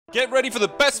Get ready for the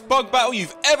best bug battle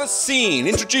you've ever seen!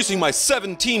 Introducing my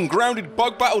 7-team grounded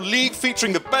bug battle league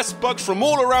featuring the best bugs from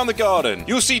all around the garden.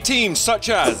 You'll see teams such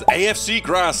as AFC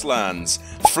Grasslands,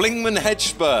 Fligman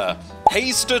Hedgespur,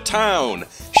 Hazester Town,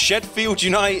 Shedfield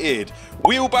United,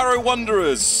 Wheelbarrow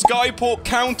Wanderers, Skyport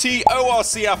County,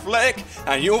 ORC Athletic,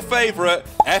 and your favourite,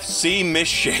 FC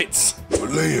Mishits.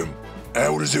 But Liam,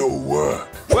 how does it all work?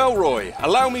 Well, Roy,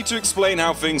 allow me to explain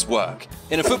how things work.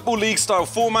 In a Football League style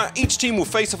format, each team will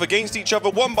face off against each other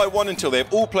one by one until they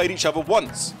have all played each other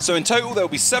once. So in total there will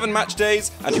be 7 match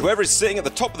days, and whoever is sitting at the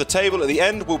top of the table at the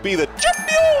end will be the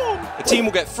champion! The team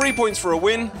will get 3 points for a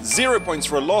win, 0 points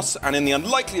for a loss, and in the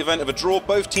unlikely event of a draw,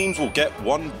 both teams will get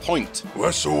 1 point. Well,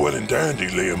 that's all well and dandy,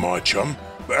 Liam, my chum.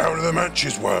 But how do the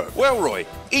matches work? Well, Roy,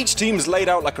 each team is laid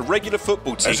out like a regular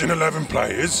football team. As in 11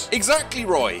 players? Exactly,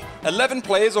 Roy. 11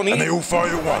 players on each... And they all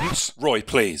fight at once? Roy,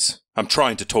 please. I'm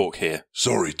trying to talk here.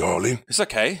 Sorry, darling. It's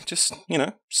okay. Just,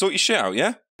 sort your shit out,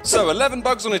 yeah? So, 11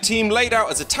 bugs on a team laid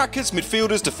out as attackers,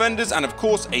 midfielders, defenders, and of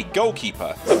course, a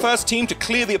goalkeeper. The first team to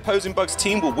clear the opposing bug's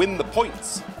team will win the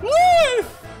points. Roy!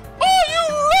 Are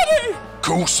you ready? Of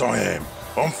course I am.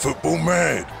 I'm football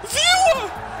mad.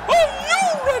 Viewer! Are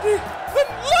you ready? Then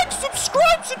like,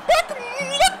 subscribe, sit back, and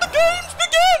let the games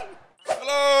begin!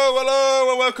 Hello,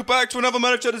 and welcome back to another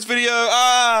MudderChudders video.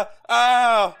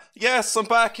 Yes, I'm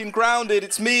back in Grounded.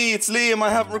 It's me, it's Liam. I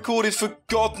haven't recorded for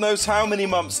God knows how many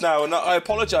months now, and I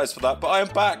apologise for that, but I am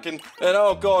back, and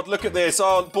oh God, look at this.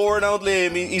 Oh, boring old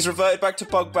Liam, he's reverted back to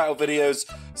bug battle videos.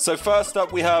 So first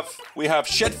up we have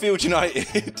Shedfield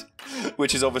United,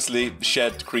 which is obviously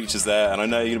shed creatures there, and I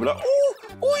know you're gonna be like, oh,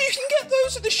 you can get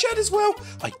those at the shed as well.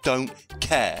 I don't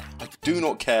care. I do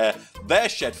not care. They're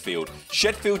Shedfield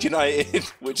United,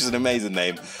 which is an amazing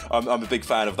name. I'm a big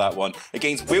fan of that one.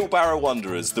 Against Wheelbarrow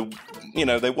Wanderers.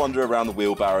 They wander around the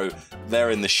wheelbarrow.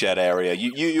 They're in the shed area.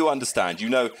 You understand. You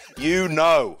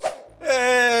know.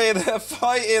 Hey, they're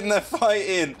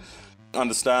fighting.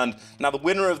 Understand. Now the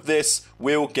winner of this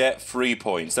will get 3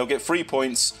 points. They'll get 3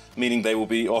 points, meaning they will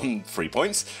be on 3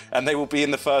 points, and they will be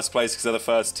in the first place because they're the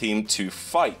first team to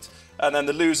fight. And then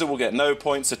the loser will get no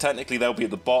points, so technically they'll be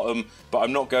at the bottom, but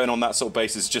I'm not going on that sort of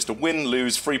basis. Just a win,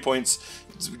 lose, 3 points.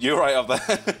 You're right up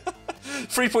there.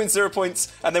 3 points, 0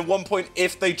 points, and then 1 point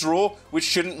if they draw, which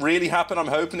shouldn't really happen. I'm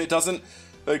hoping it doesn't.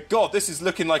 God, this is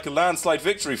looking like a landslide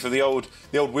victory for the old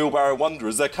Wheelbarrow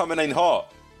Wanderers. They're coming in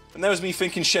hot. And there was me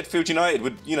thinking Shedfield United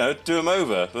would, do them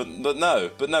over, but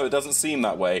no, it doesn't seem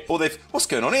that way. Or what's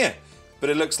going on here? But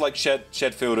it looks like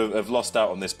Shedfield have lost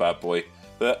out on this bad boy.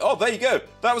 But, oh, there you go.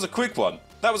 That was a quick one.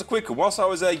 Whilst I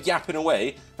was yapping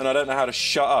away, and I don't know how to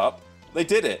shut up, they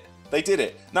did it.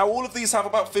 Now, all of these have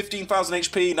about 15,000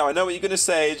 HP. Now, I know what you're going to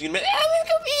say. You're going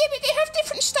to be, they have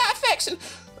different stat effects. And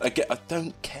I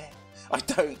don't care. I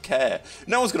don't care.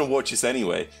 No one's going to watch this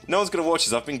anyway. No one's going to watch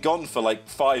this. I've been gone for like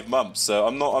 5 months, so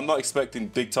I'm not expecting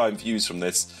big time views from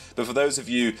this. But for those of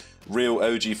you real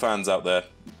OG fans out there,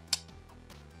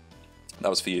 that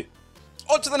was for you.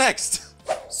 On to the next.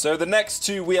 So the next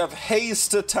two, we have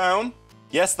Hazester Town.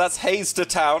 Yes, that's Hazester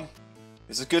Town.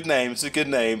 It's a good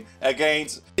name.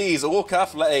 Against these Orc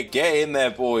Athletic. Get in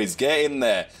there, boys. Get in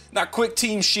there. Now, quick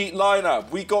team sheet lineup.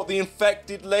 We got the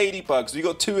infected ladybugs. We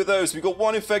got 2 of those. We got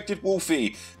 1 infected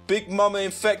wolfie. Big Mama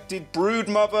infected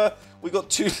Broodmother. We got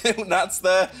 2 little gnats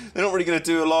there. They're not really going to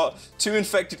do a lot. 2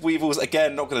 infected weevils.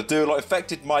 Again, not going to do a lot.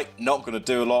 Infected mite. Not going to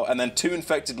do a lot. And then 2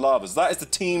 infected larvas. That is the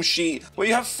team sheet where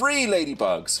you have 3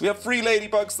 ladybugs. We have 3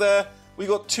 ladybugs there. We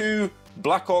got 2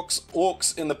 Black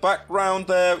orcs in the background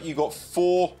there. You got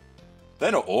 4.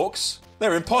 They're not orcs.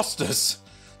 They're imposters.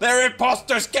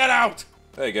 Get out!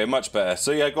 There you go. Much better.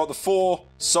 So yeah, got the 4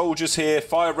 soldiers here.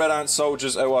 5 red ant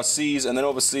soldiers, ORCs, and then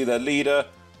obviously their leader,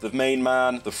 the main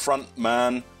man, the front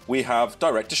man. We have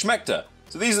Director Schmector.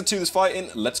 So these are the 2 that's fighting.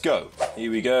 Let's go. Here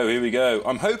we go.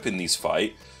 I'm hoping these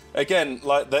fight. Again,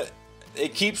 like that.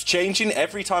 It keeps changing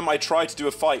every time I try to do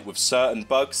a fight with certain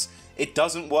bugs. It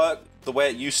doesn't work the way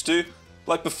it used to.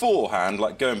 Like beforehand,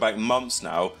 like going back months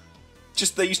now,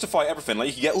 just they used to fight everything. Like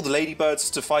you could get all the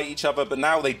ladybirds to fight each other, but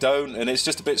now they don't, and it's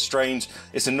just a bit strange.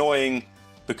 It's annoying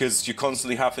because you're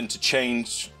constantly having to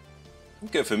change.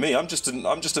 Good for me. I'm just an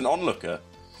onlooker.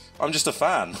 I'm just a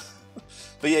fan.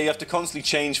 But yeah, you have to constantly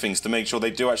change things to make sure they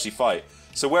do actually fight.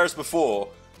 So whereas before,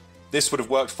 this would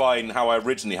have worked fine how I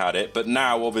originally had it, but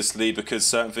now obviously because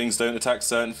certain things don't attack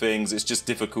certain things, it's just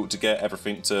difficult to get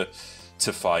everything to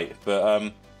fight.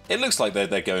 But it looks like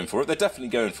they're going for it. They're definitely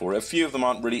going for it. A few of them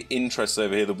aren't really interested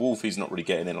over here. The Wolfie's not really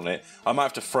getting in on it. I might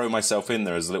have to throw myself in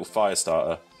there as a little fire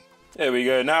starter. There we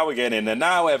go. Now we're getting in there.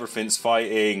 Now everything's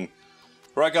fighting.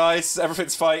 Right, guys?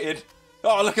 Everything's fighting.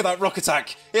 Oh, look at that rock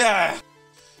attack. Yeah.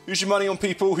 Who's your money on,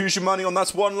 people? Who's your money on?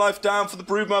 That's one life down for the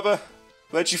Broodmother.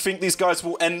 Where do you think these guys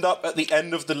will end up at the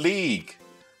end of the league?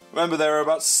 Remember, there are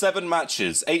about 7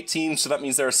 matches. 8 teams, so that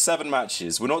means there are 7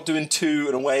 matches. We're not doing 2,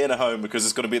 an away and a home, because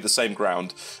it's going to be at the same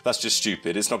ground. That's just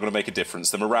stupid. It's not going to make a difference.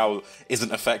 The morale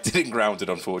isn't affected in grounded,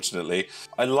 unfortunately.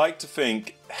 I like to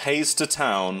think Hazester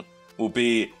Town will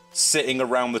be sitting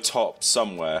around the top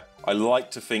somewhere. I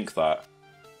like to think that.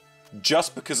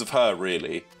 Just because of her,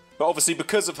 really. But obviously,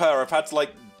 because of her, I've had to,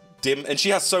 like, dim, and she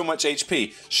has so much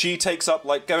HP. She takes up,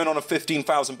 like, going on a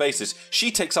 15,000 basis, she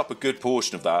takes up a good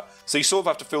portion of that. So you sort of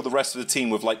have to fill the rest of the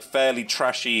team with, like, fairly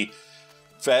trashy...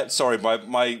 Sorry,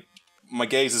 my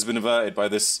gaze has been averted by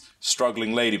this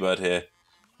struggling ladybird here.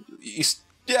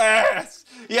 Yes!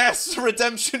 Yes!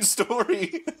 Redemption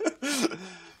story!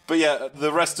 But yeah,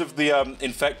 the rest of the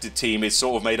infected team is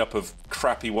sort of made up of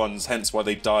crappy ones, hence why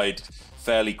they died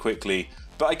fairly quickly.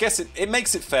 But I guess it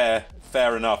makes it fair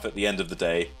enough at the end of the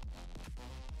day.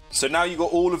 So now you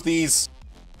got all of these,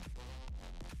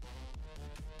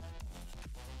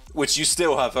 which you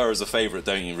still have her as a favourite,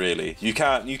 don't you? Really, you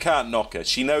can't knock her.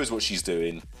 She knows what she's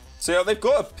doing. So yeah, they've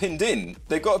got her pinned in.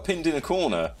 They've got her pinned in a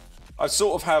corner.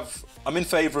 I'm in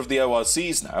favour of the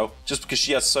ORCs now, just because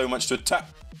she has so much to attack.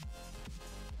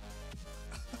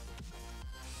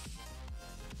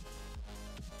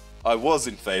 I was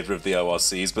in favour of the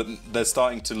ORCs, but they're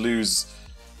starting to lose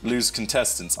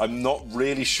contestants. I'm not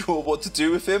really sure what to do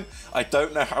with him. I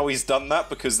don't know how he's done that,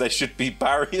 because there should be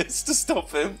barriers to stop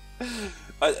him.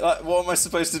 What am I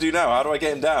supposed to do now? How do I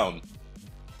get him down?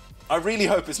 I really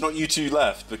hope it's not you two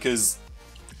left, because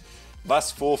that's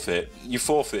forfeit. You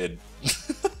forfeited.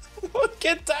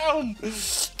 Get down!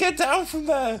 Get down from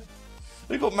there!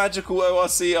 We've got magical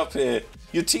ORC up here.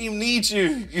 Your team needs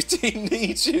you. Your team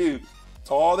needs you.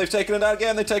 Oh, they've taken it down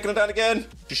again. They've taken it down again.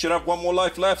 You should have 1 more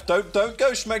life left. Don't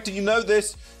go, Schmector. You know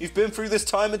this. You've been through this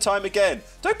time and time again.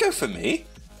 Don't go for me.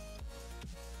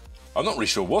 I'm not really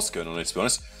sure what's going on here, to be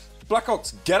honest.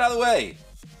 Blackhawks, get out of the way.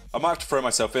 I might have to throw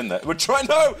myself in there. We're trying.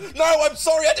 No, I'm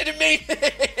sorry. I didn't mean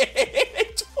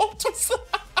it. What was that?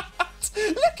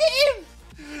 Look at him.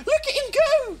 Look at him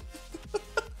go.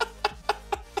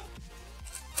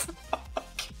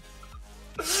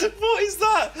 What is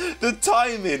that? The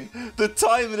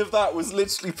timing of that was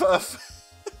literally perfect.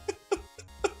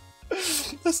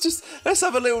 Let's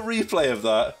have a little replay of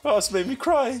that. Oh, it's made me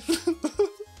cry.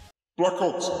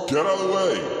 Blackhawks, get out of the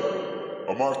way.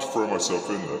 I might have to throw myself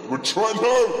in there. We're trying.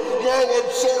 No, I'm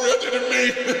sorry. I didn't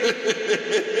mean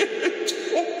it.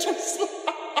 What was that?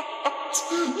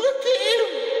 Look at him.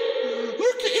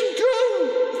 Look at him go.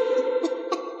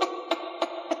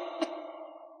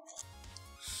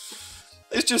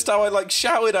 It's just how I, like,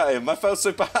 shouted at him. I felt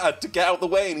so bad to get out the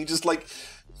way, and he just, like,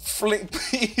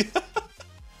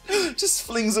 just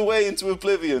flings away into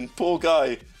oblivion. Poor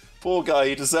guy. Poor guy.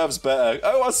 He deserves better.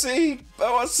 ORC!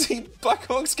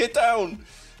 Blackhawks, get down!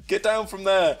 Get down from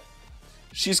there.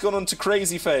 She's gone on to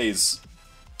crazy phase.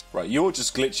 Right, you're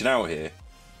just glitching out here.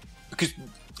 Because,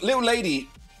 little lady,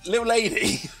 let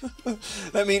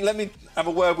me have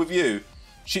a word with you.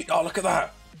 Oh, look at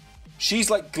that. She's,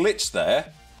 like, glitched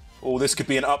there. Oh, this could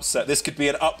be an upset.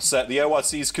 The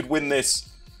ORCs could win this.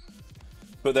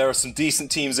 But there are some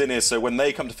decent teams in here, so when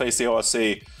they come to face the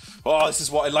ORC... Oh, this is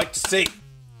what I like to see.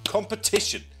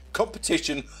 Competition.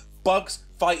 Bugs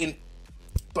fighting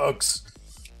bugs.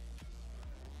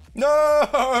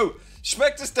 No!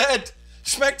 Schmector's dead!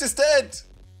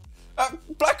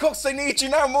 Blackhawks, they need you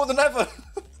now more than ever.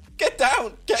 Get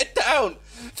down!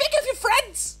 Think of your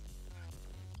friends!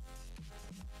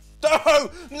 No!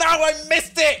 I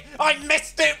missed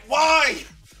it! Why?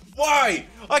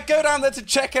 I go down there to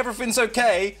check everything's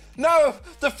okay. No!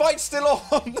 The fight's still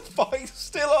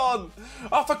on!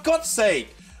 Oh, for God's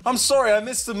sake! I'm sorry, I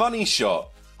missed the money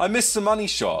shot.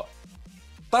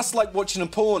 That's like watching a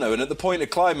porno, and at the point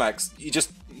of climax, you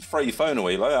just throw your phone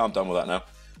away. Like, oh, I'm done with that now.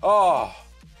 Oh!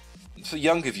 For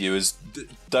younger viewers,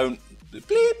 don't...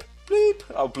 Bleep!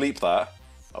 I'll bleep that.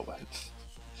 Oh, wait.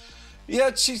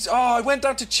 Yeah, I went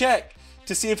down to check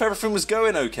to see if everything was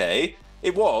going okay.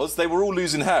 It was. They were all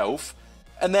losing health.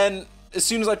 And then, as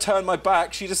soon as I turned my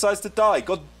back, she decides to die.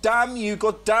 God damn you.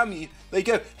 There you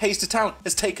go. Hazester Town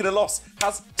has taken a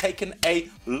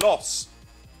loss.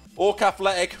 Orc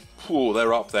Athletic,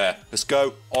 they're up there. Let's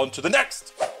go on to the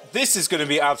next. This is going to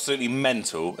be absolutely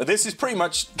mental. This is pretty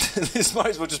much, this might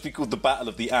as well just be called the Battle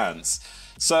of the Ants.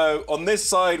 So, on this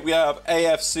side, we have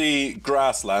AFC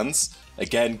Grasslands.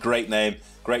 Again, great name.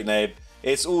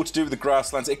 It's all to do with the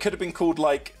Grasslands. It could have been called,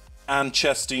 like,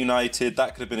 Manchester United.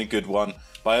 That could have been a good one.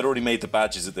 But I had already made the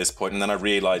badges at this point, and then I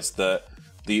realised that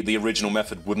the original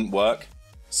method wouldn't work.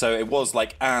 So it was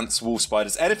like ants, wolf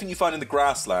spiders, anything you find in the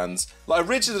grasslands. Like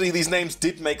originally these names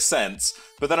did make sense,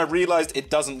 but then I realised it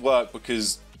doesn't work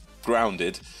because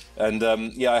grounded. And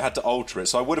yeah, I had to alter it.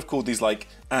 So I would have called these like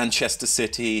Manchester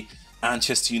City,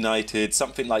 Manchester United,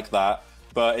 something like that.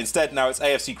 But instead now it's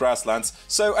AFC Grasslands.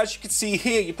 So as you can see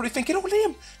here, you're probably thinking, oh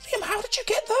Liam, how did you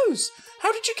get those?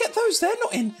 How did you get those? They're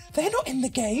not in the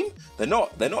game. They're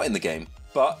not in the game.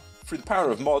 But through the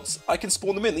power of mods, I can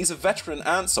spawn them in. These are veteran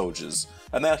ant soldiers,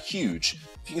 and they're huge.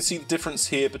 If you can see the difference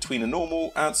here between a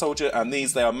normal ant soldier and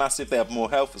these, they are massive. They have more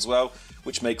health as well,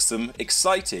 which makes them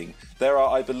exciting. There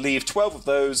are, I believe, 12 of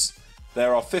those.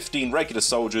 There are 15 regular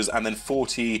soldiers and then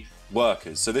 40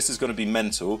 workers. So this is going to be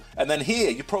mental. And then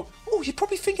here, you're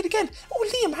probably thinking again, oh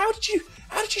Liam, how did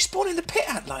you spawn in the pit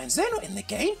ant lions? They're not in the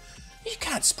game. You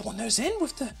can't spawn those in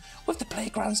with the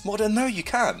Playgrounds mod. And no, you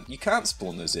can't. You can't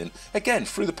spawn those in. Again,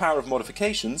 through the power of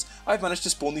modifications, I've managed to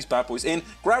spawn these bad boys in.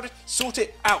 Grounded, sort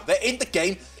it out. They're in the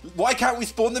game. Why can't we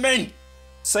spawn them in?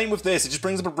 Same with this. It just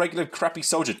brings up a regular crappy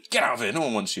soldier. Get out of here. No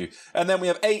one wants you. And then we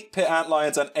have 8 pit ant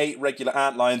lions and 8 regular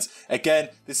ant lions. Again,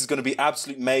 this is going to be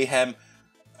absolute mayhem.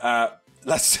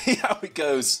 Let's see how it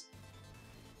goes.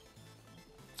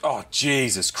 Oh,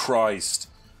 Jesus Christ.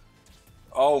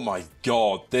 Oh my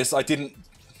God,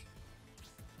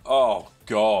 oh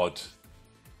God.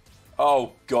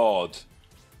 Oh God.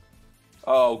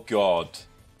 Oh God.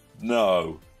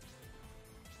 No.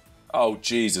 Oh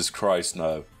Jesus Christ,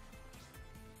 no.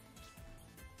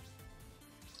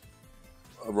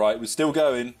 Alright, we're still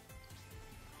going.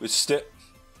 We're still...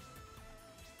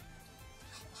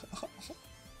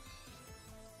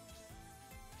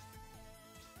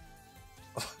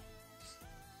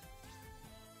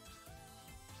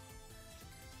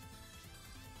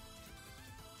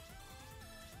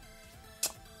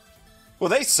 Well,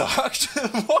 they sucked.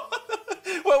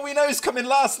 Well, we know who's coming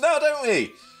last now, don't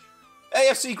we?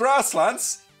 AFC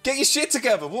Grasslands, get your shit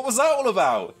together. What was that all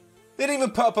about? They didn't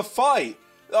even put up a fight.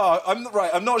 Oh,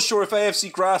 I'm not sure if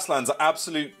AFC Grasslands are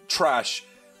absolute trash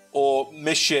or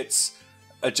Mishits.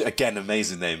 Again,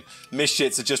 amazing name.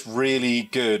 Mishits are just really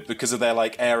good because of their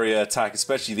like area attack,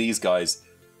 especially these guys.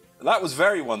 That was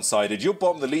very one-sided. You're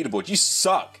bottom of the leaderboard. You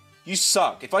suck. You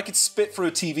suck. If I could spit through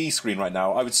a TV screen right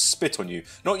now, I would spit on you.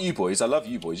 Not you boys. I love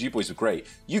you boys. You boys were great.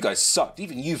 You guys sucked.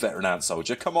 Even you, veteran ant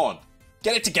soldier. Come on.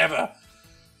 Get it together.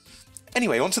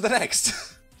 Anyway, on to the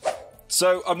next.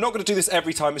 So, I'm not going to do this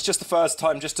every time. It's just the first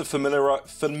time just to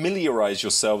familiarise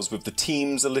yourselves with the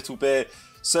teams a little bit.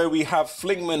 So, we have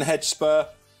Fligman Hedgespur.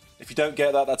 If you don't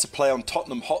get that, that's a play on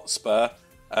Tottenham Hotspur.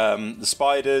 The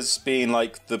spiders being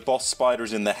like the boss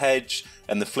spiders in the hedge,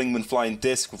 and the Fligman flying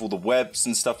disc with all the webs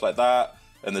and stuff like that,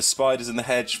 and the spiders in the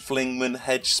hedge, Fligman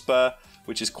Hedgespur,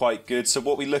 which is quite good. So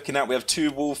what we're looking at, we have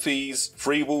 2 wolfies,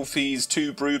 3 wolfies,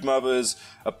 2 broodmothers,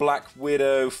 a black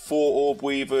widow, 4 orb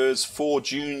weavers, 4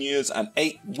 juniors, and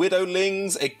 8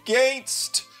 widowlings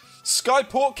against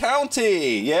Skyport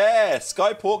County. Yeah,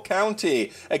 Skyport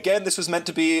County. Again, this was meant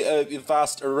to be a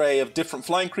vast array of different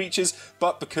flying creatures,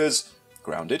 but because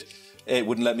grounded, it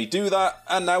wouldn't let me do that,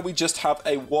 and now we just have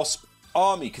a wasp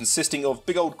army consisting of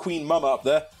big old Queen Mama up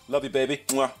there. Love you, baby.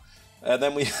 Mwah. And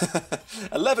then we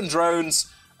 11 drones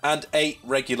and 8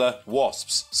 regular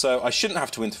wasps. So I shouldn't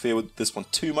have to interfere with this one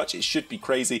too much. It should be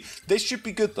crazy. This should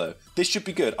be good though. This should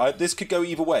be good. This could go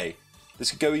either way.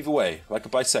 This could go either way, like a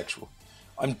bisexual.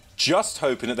 I'm just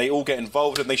hoping that they all get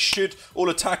involved and they should all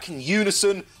attack in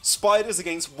unison. Spiders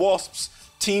against wasps.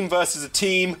 Team versus a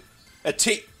team. A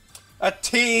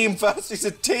team versus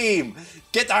a team.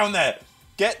 Get down there.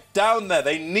 Get down there.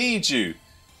 They need you.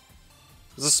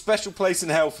 There's a special place in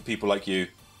hell for people like you.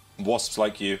 Wasps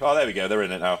like you. Oh, there we go. They're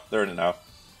in it now. They're in it now.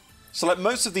 So, like,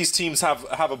 most of these teams have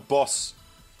a boss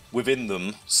within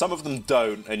them. Some of them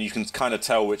don't, and you can kind of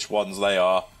tell which ones they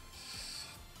are.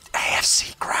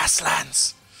 AFC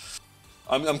Grasslands.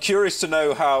 I'm curious to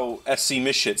know how FC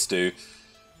Mishits do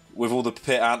with all the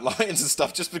pit ant lions and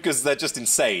stuff, just because they're just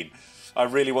insane. I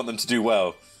really want them to do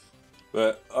well.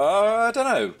 But, I don't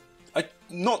know. I'm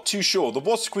not too sure. The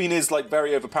Wasp Queen is, like,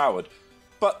 very overpowered.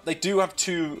 But they do have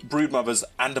 2 Broodmothers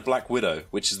and a Black Widow,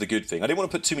 which is the good thing. I didn't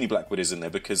want to put too many Black Widows in there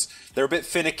because they're a bit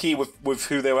finicky with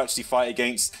who they'll actually fight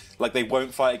against. Like, they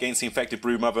won't fight against the infected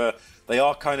Broodmother. They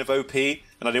are kind of OP, and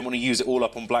I didn't want to use it all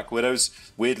up on Black Widows.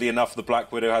 Weirdly enough, the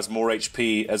Black Widow has more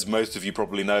HP, as most of you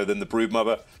probably know, than the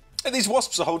Broodmother. And these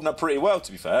Wasps are holding up pretty well,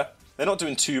 to be fair. They're not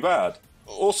doing too bad.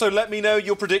 Also, let me know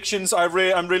your predictions.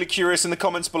 I'm really curious in the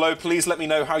comments below. Please let me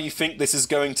know how you think this is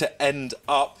going to end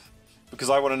up, because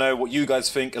I want to know what you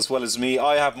guys think as well as me.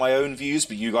 I have my own views,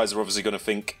 but you guys are obviously going to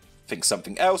think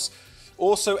something else.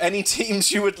 Also, any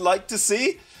teams you would like to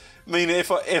see? I mean,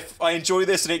 if I enjoy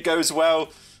this and it goes well,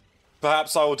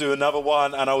 perhaps I will do another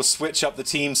one and I will switch up the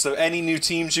teams. So any new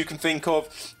teams you can think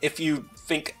of, if you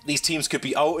think these teams could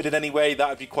be altered in any way, that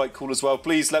would be quite cool as well.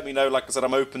 Please let me know. Like I said,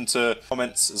 I'm open to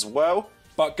comments as well.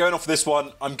 But going off this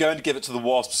one, I'm going to give it to the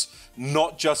Wasps,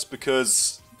 not just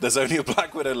because there's only a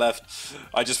Black Widow left.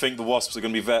 I just think the Wasps are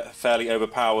going to be fairly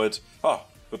overpowered. Oh,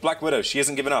 but Black Widow, she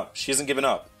hasn't given up. She hasn't given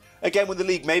up. Again, with the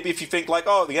league, maybe if you think like,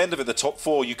 oh, at the end of it, the top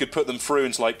 4, you could put them through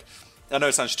into like, I know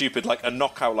it sounds stupid, like a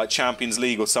knockout, like Champions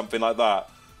League or something like that.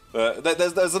 But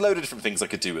there's a load of different things I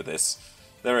could do with this.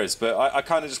 There is, but I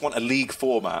kind of just want a league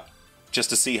format just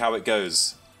to see how it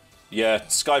goes. Yeah,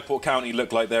 Skyport County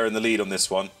look like they're in the lead on this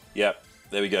one. Yep,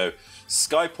 there we go.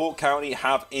 Skyport County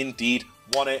have indeed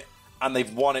won it, and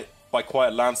they've won it by quite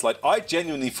a landslide. I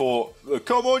genuinely thought,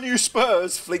 come on you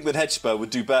Spurs, Fligman Hedgespur would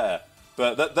do better.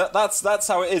 But that's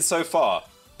how it is so far.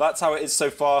 That's how it is so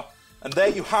far. And there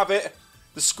you have it.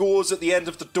 The scores at the end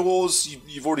of the doors,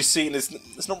 you've already seen,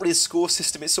 it's not really a score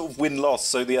system, it's sort of win-loss,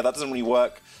 so yeah, that doesn't really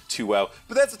work too well.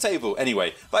 But there's the table.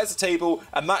 Anyway, that is the table,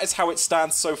 and that is how it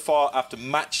stands so far after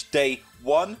match day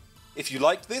 1. If you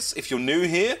liked this, if you're new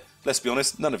here, let's be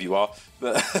honest, none of you are,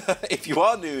 but if you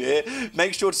are new here,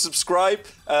 make sure to subscribe,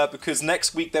 because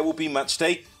next week there will be match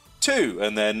day 2,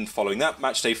 and then following that,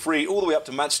 match day 3, all the way up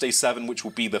to match day 7, which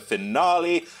will be the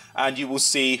finale, and you will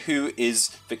see who is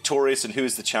victorious and who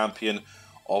is the champion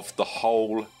of the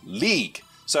whole league.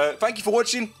 So thank you for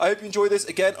watching. I hope you enjoyed this.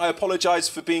 Again, I apologize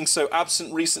for being so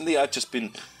absent recently. I've just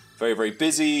been very, very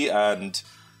busy and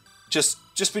just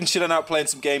been chilling out, playing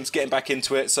some games, getting back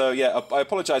into it. So yeah, I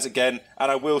apologize again, and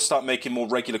I will start making more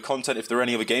regular content. If there are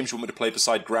any other games you want me to play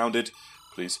beside Grounded,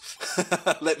 please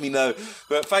let me know.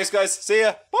 But thanks guys, see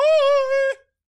ya, bye!